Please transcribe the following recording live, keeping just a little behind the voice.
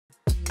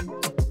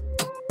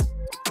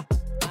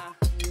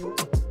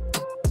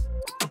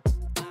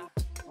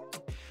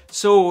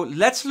So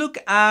let's look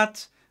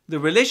at the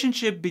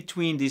relationship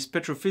between these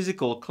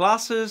petrophysical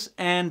classes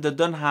and the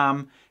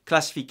Dunham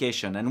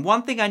classification. And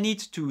one thing I need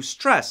to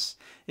stress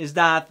is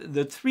that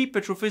the three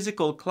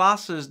petrophysical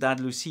classes that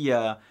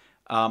Lucia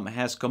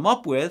has come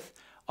up with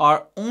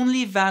are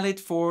only valid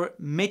for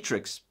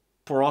matrix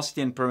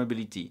porosity and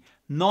permeability,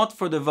 not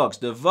for the vugs.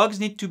 The vugs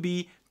need to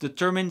be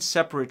determined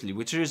separately,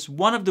 which is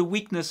one of the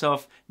weaknesses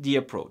of the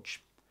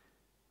approach.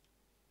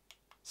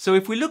 So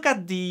if we look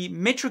at the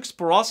matrix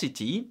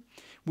porosity,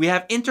 we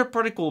have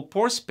interparticle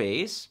pore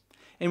space,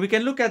 and we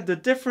can look at the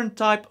different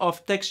type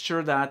of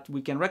texture that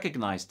we can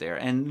recognize there.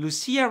 And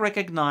Lucia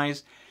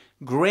recognized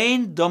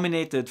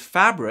grain-dominated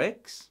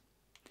fabrics,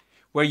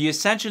 where you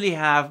essentially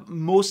have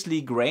mostly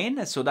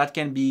grain, so that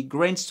can be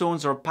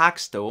grainstones or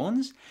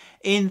packstones,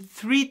 in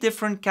three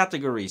different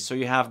categories. So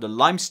you have the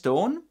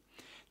limestone,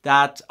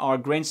 that are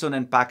grainstone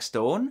and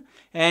packstone,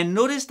 and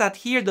notice that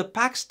here the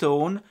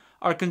packstone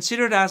are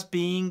considered as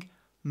being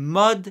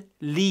mud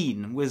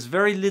lean, with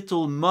very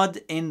little mud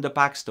in the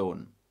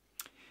packstone.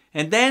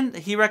 And then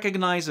he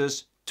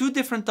recognizes two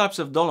different types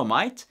of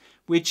dolomite,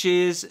 which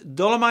is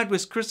dolomite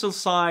with crystal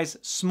size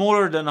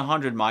smaller than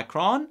 100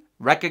 micron.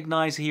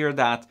 Recognize here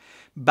that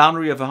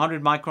boundary of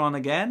 100 micron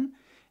again.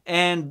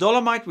 And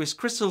dolomite with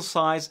crystal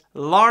size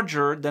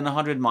larger than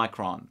 100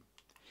 micron.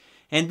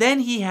 And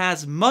then he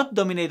has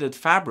mud-dominated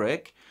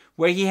fabric,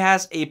 where he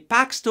has a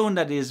packstone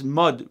that is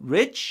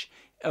mud-rich,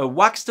 a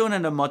waxstone,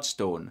 and a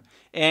mudstone.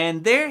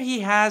 And there he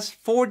has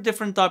four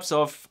different types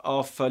of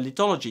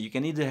lithology. You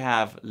can either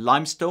have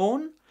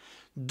limestone,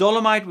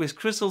 dolomite with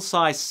crystal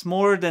size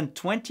smaller than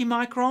 20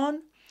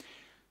 micron,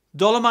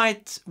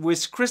 dolomite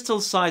with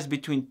crystal size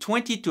between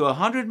 20 to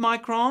 100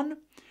 micron,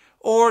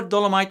 or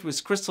dolomite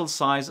with crystal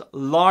size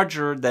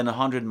larger than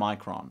 100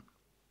 micron.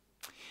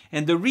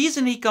 And the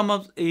reason he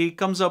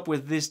comes up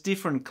with these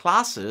different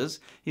classes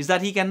is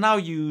that he can now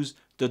use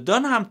the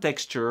Dunham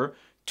texture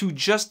to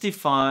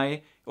justify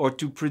or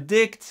to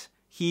predict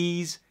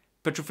his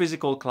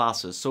petrophysical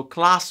classes. So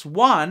class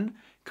 1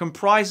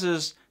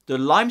 comprises the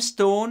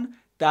limestone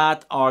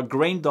that are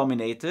grain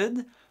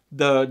dominated,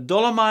 the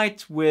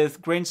dolomite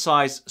with grain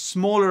size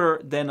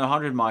smaller than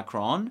 100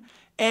 micron,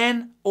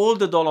 and all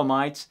the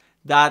dolomites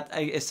that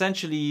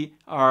essentially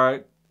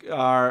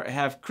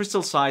have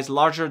crystal size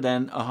larger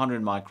than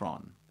 100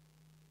 micron.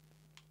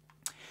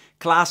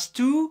 Class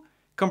 2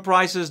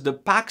 comprises the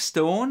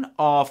packstone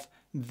of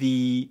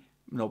the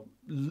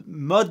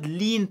mud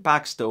lean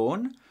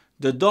packstone,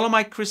 the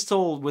dolomite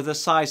crystal with a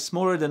size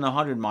smaller than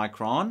 100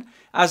 micron,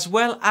 as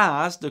well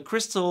as the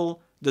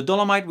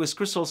dolomite with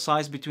crystal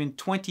size between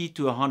 20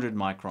 to 100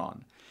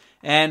 micron.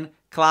 And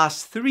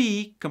class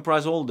 3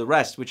 comprise all the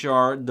rest, which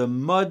are the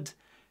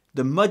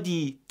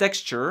muddy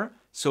texture.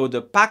 So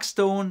the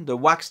packstone, the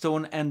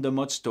waxstone, and the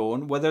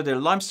mudstone, whether they're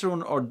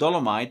limestone or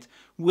dolomite,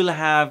 will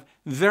have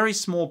very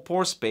small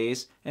pore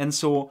space and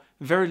so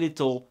very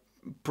little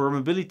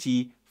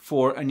permeability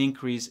for an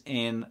increase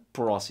in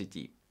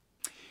porosity.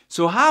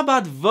 So how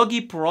about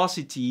vuggy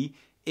porosity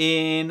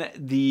in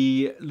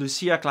the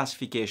Lucia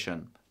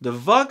classification? The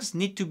vugs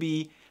need to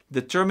be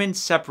determined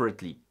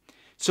separately.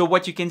 So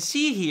what you can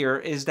see here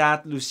is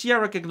that Lucia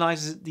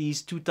recognizes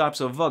these two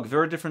types of vug,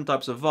 very different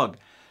types of vug.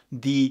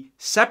 The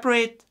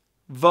separate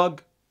vug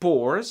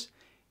pores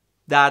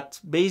that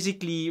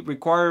basically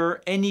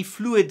require any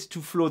fluid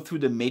to flow through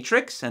the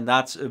matrix, and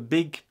that's a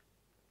big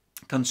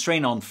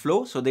constraint on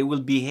flow, so they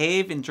will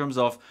behave in terms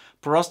of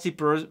porosity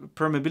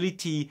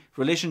permeability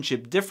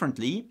relationship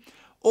differently,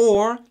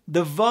 or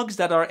the vugs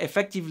that are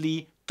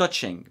effectively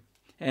touching.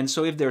 And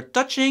so if they're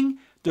touching,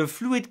 the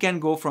fluid can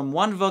go from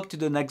one vug to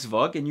the next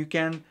vug, and you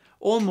can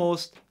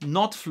almost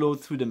not flow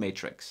through the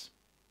matrix.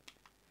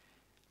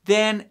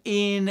 Then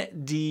in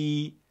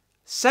the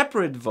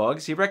separate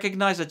vugs, he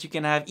recognized that you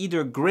can have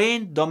either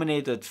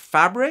grain-dominated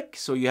fabric,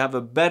 so you have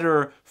a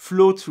better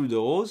flow through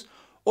those,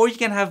 or you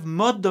can have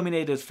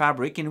mud-dominated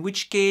fabric, in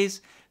which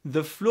case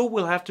the flow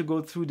will have to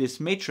go through this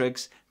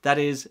matrix that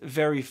is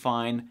very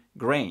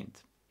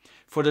fine-grained.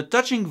 For the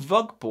touching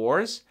vug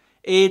pores,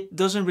 it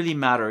doesn't really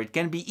matter. It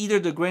can be either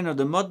the grain or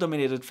the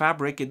mud-dominated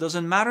fabric. It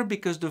doesn't matter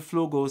because the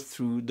flow goes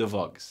through the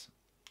vugs.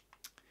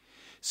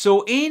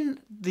 So in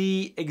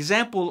the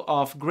example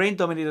of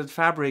grain-dominated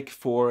fabric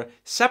for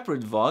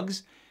separate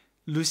vugs,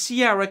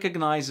 Lucia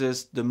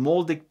recognizes the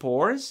moldic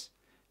pores.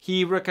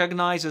 He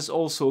recognizes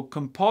also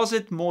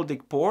composite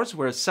moldic pores,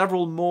 where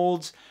several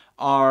molds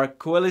are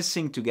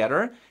coalescing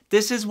together.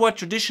 This is what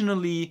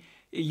traditionally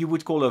you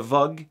would call a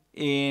vug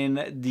in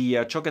the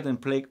Choquette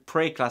and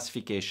Prey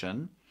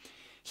classification.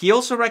 He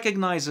also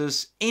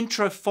recognizes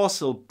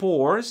intrafossil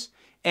pores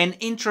and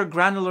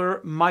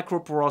intragranular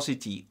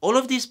microporosity. All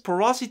of these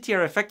porosity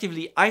are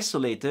effectively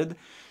isolated,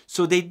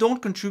 so they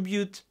don't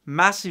contribute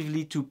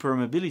massively to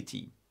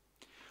permeability.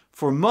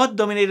 For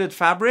mud-dominated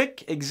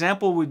fabric,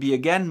 example would be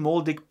again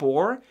moldic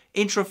pore,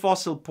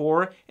 intrafossil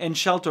pore, and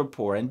shelter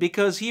pore. And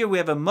because here we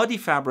have a muddy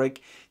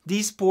fabric,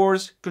 these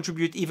pores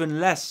contribute even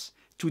less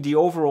to the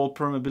overall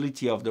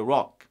permeability of the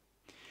rock.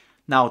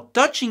 Now,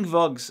 touching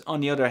vugs,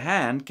 on the other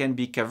hand, can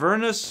be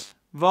cavernous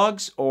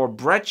vugs or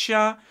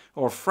breccia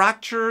or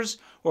fractures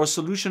or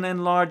solution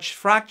enlarged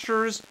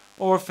fractures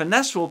or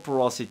fenestral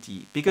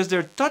porosity. Because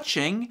they're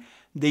touching,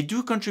 they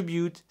do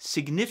contribute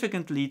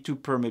significantly to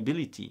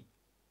permeability.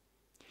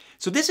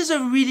 So this is a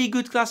really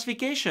good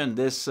classification,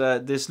 this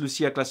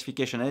Lucia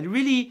classification, and it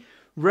really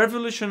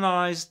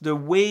revolutionized the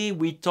way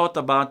we thought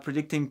about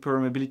predicting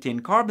permeability in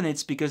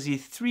carbonates, because the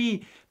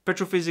three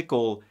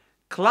petrophysical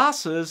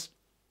classes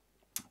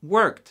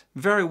worked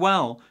very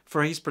well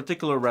for his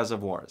particular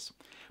reservoirs.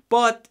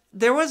 But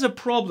there was a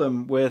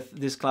problem with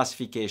this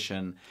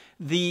classification.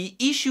 The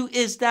issue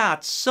is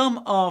that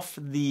some of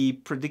the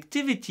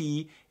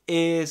predictivity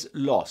is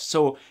lost.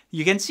 So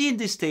you can see in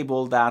this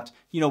table that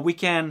we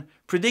can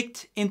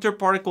predict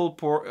interparticle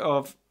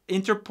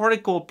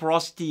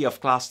porosity of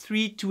class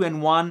 3, 2,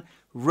 and 1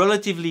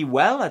 relatively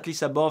well, at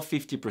least above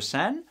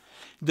 50%.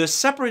 The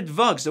separate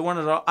vugs, the ones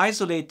that are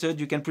isolated,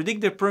 you can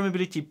predict their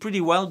permeability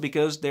pretty well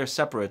because they're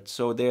separate,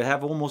 so they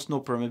have almost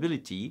no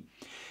permeability.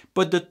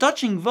 But the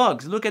touching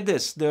vugs, look at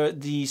this,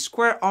 the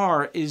square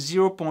R is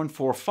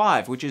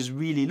 0.45, which is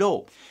really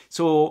low.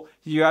 So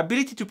your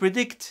ability to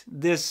predict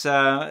this,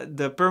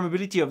 the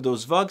permeability of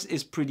those vugs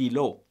is pretty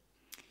low.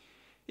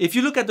 If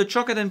you look at the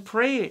Choquette and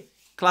Prey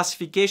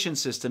classification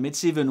system,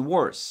 it's even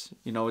worse.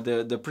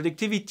 The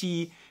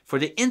predictivity for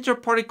the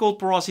interparticle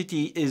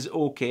porosity is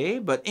okay,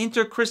 but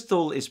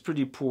intercrystal is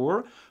pretty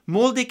poor.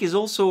 Moldic is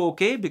also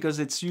okay because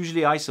it's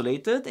usually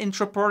isolated.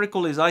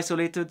 Intraparticle is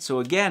isolated, so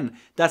again,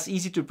 that's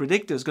easy to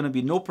predict. There's going to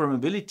be no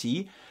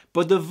permeability,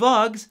 but the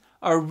vugs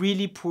are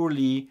really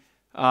poorly,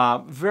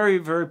 very,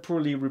 very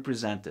poorly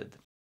represented.